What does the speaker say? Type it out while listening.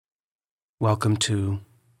Welcome to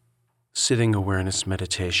Sitting Awareness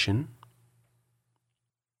Meditation.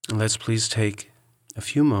 And let's please take a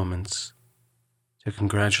few moments to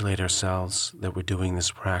congratulate ourselves that we're doing this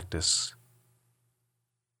practice.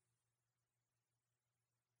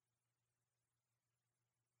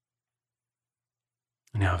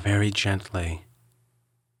 Now, very gently,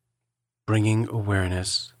 bringing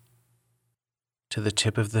awareness to the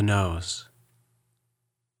tip of the nose.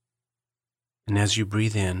 And as you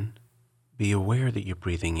breathe in, be aware that you're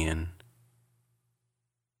breathing in.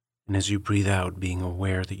 And as you breathe out, being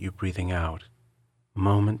aware that you're breathing out,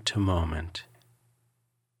 moment to moment.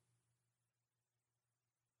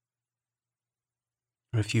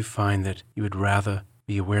 Or if you find that you would rather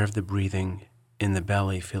be aware of the breathing in the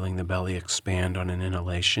belly, feeling the belly expand on an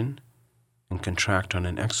inhalation and contract on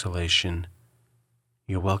an exhalation,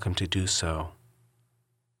 you're welcome to do so.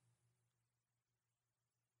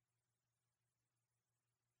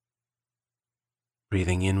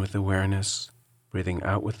 Breathing in with awareness, breathing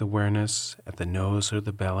out with awareness at the nose or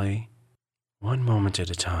the belly, one moment at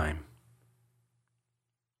a time.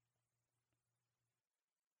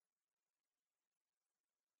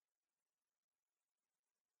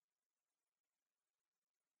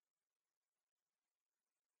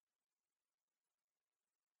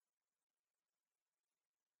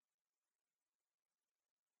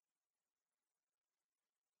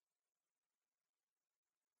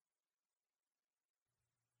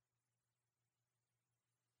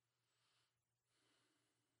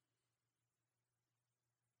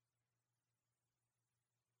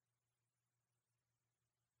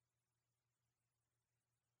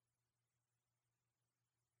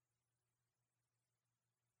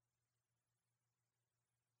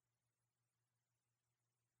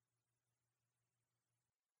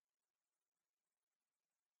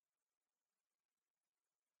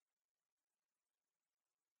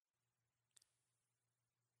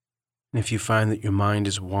 And if you find that your mind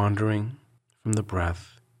is wandering from the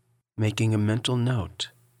breath, making a mental note,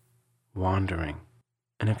 wandering,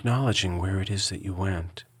 and acknowledging where it is that you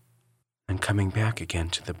went, and coming back again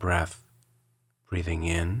to the breath, breathing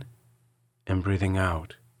in and breathing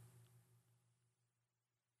out.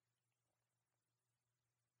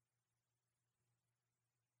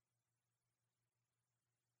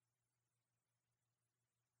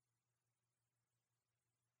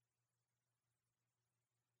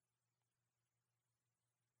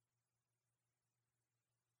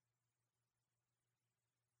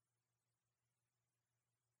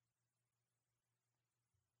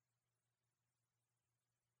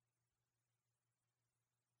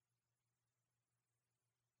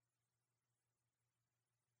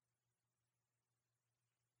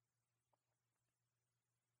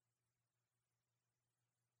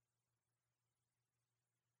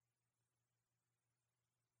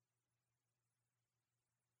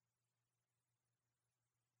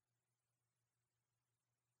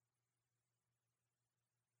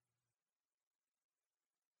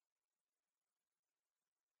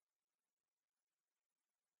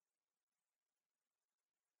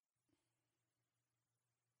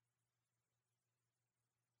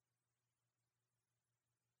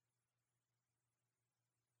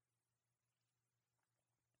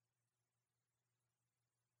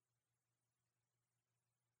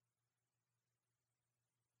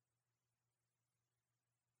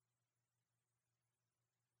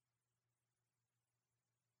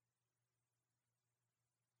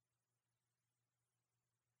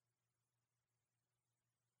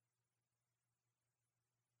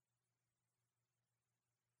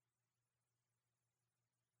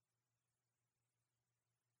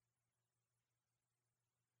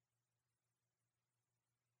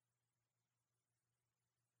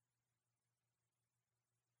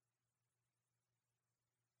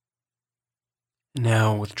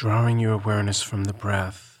 Now, withdrawing your awareness from the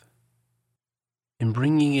breath and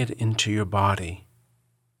bringing it into your body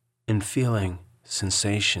and feeling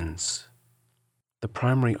sensations. The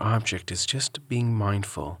primary object is just being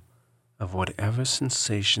mindful of whatever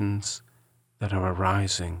sensations that are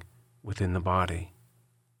arising within the body,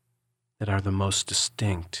 that are the most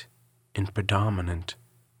distinct and predominant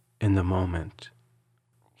in the moment.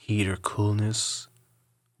 Heat or coolness,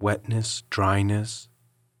 wetness, dryness,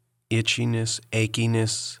 itchiness,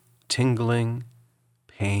 achiness, tingling,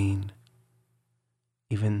 pain,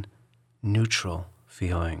 even neutral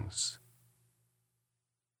feelings.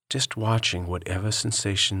 Just watching whatever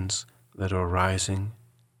sensations that are arising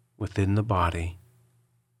within the body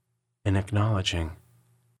and acknowledging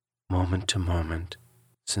moment to moment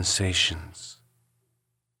sensations.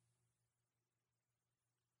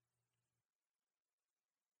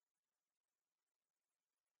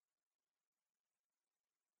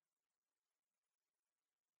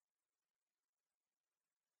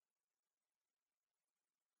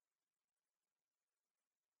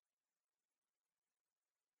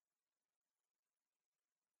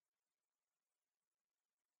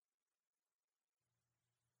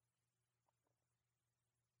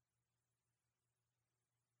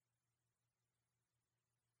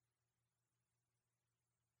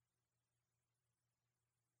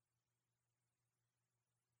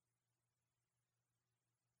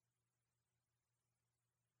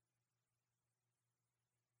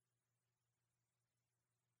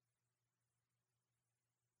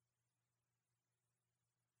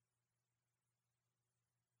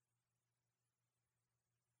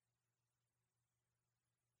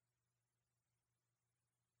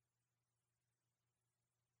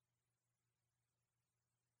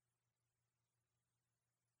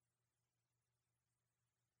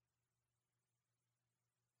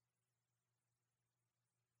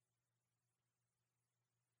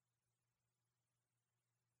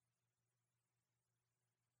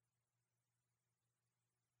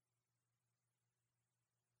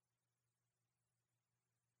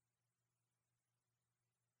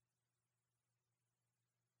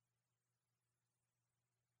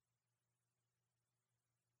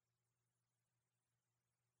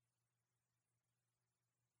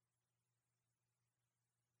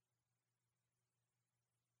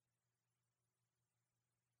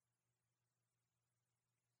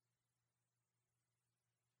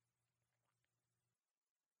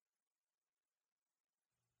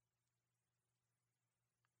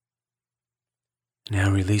 Now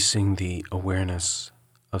releasing the awareness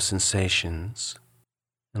of sensations,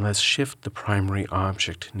 and let's shift the primary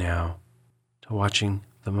object now to watching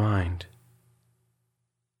the mind.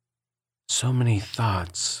 So many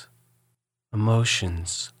thoughts,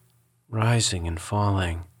 emotions rising and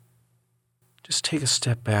falling. Just take a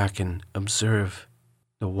step back and observe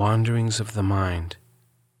the wanderings of the mind.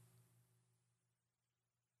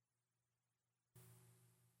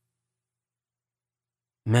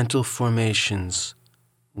 Mental formations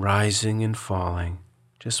rising and falling,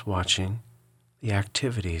 just watching the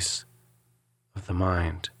activities of the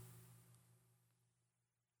mind.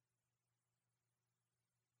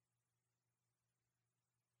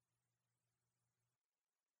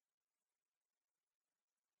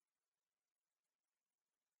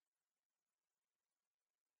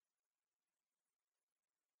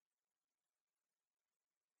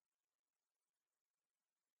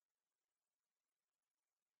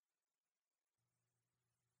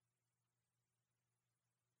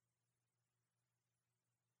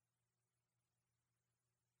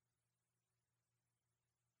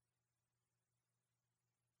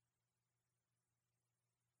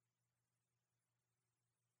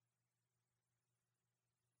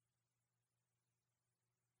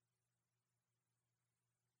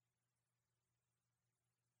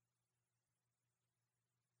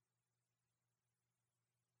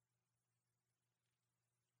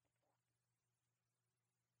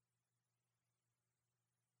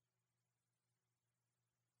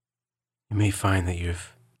 You may find that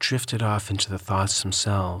you've drifted off into the thoughts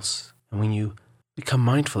themselves, and when you become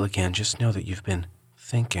mindful again, just know that you've been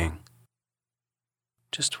thinking,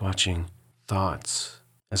 just watching thoughts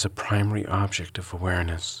as a primary object of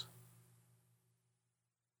awareness.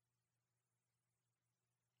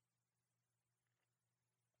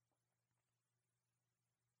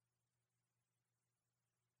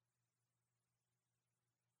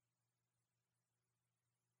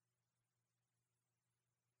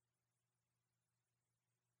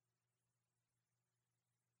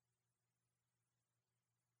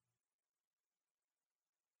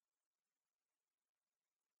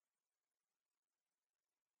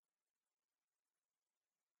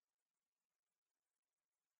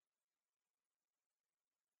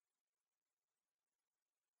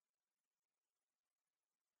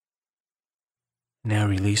 Now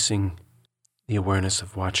releasing the awareness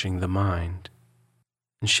of watching the mind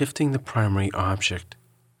and shifting the primary object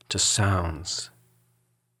to sounds.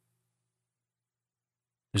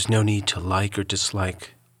 There's no need to like or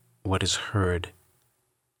dislike what is heard.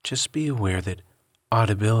 Just be aware that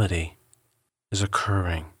audibility is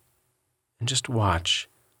occurring and just watch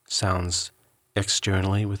sounds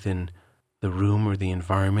externally within the room or the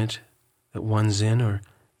environment that one's in, or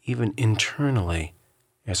even internally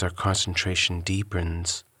as our concentration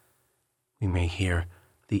deepens. We may hear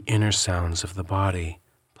the inner sounds of the body,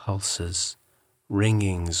 pulses,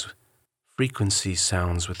 ringings, frequency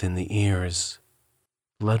sounds within the ears,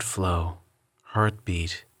 blood flow,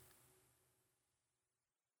 heartbeat,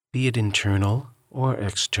 be it internal or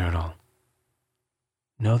external.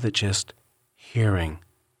 Know that just hearing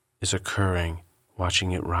is occurring,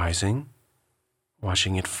 watching it rising,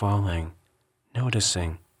 watching it falling,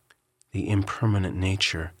 noticing the impermanent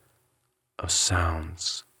nature of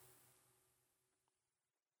sounds.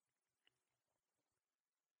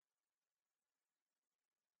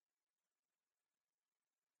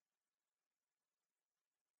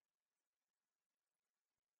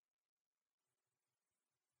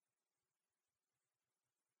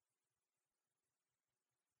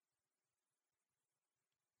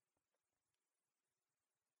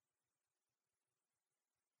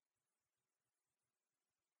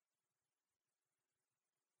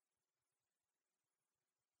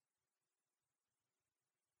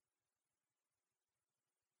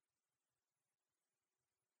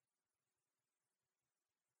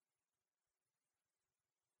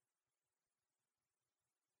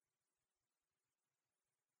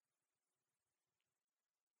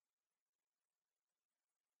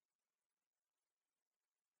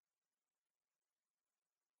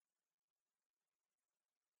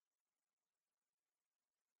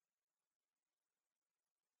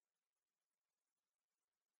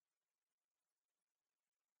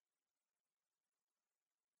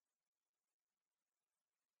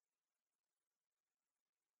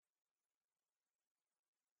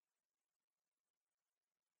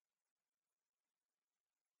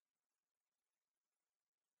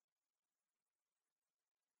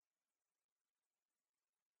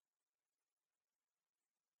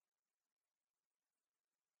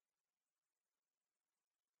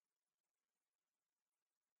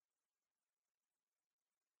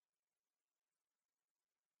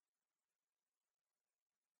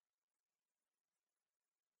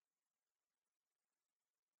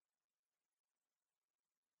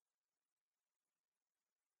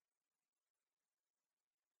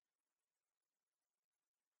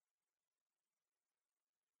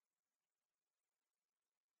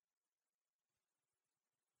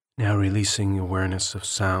 Now releasing awareness of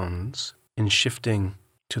sounds and shifting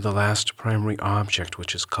to the last primary object,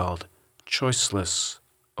 which is called choiceless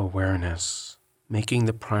awareness, making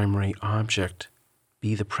the primary object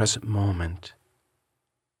be the present moment.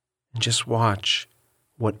 And just watch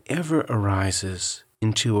whatever arises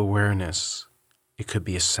into awareness. It could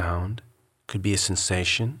be a sound, could be a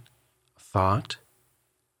sensation, a thought.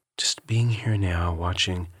 Just being here now,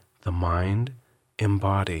 watching the mind and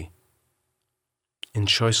body in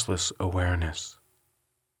choiceless awareness.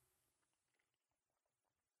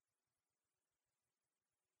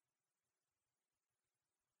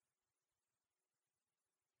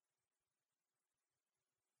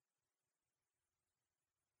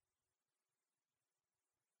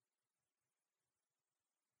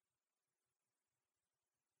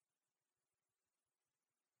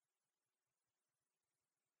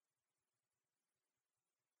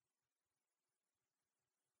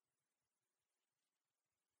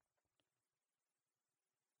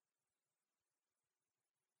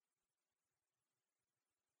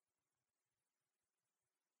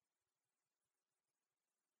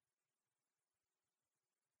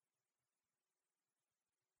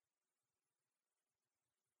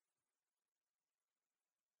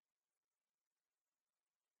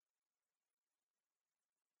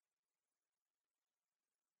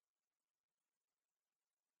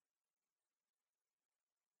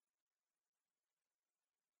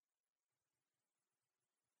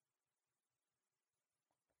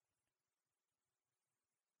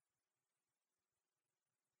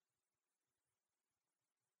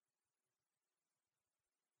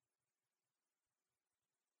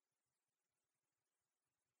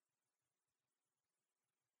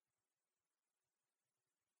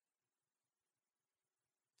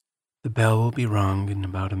 The bell will be rung in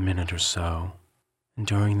about a minute or so, and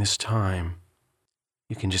during this time,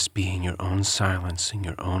 you can just be in your own silence in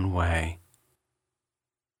your own way,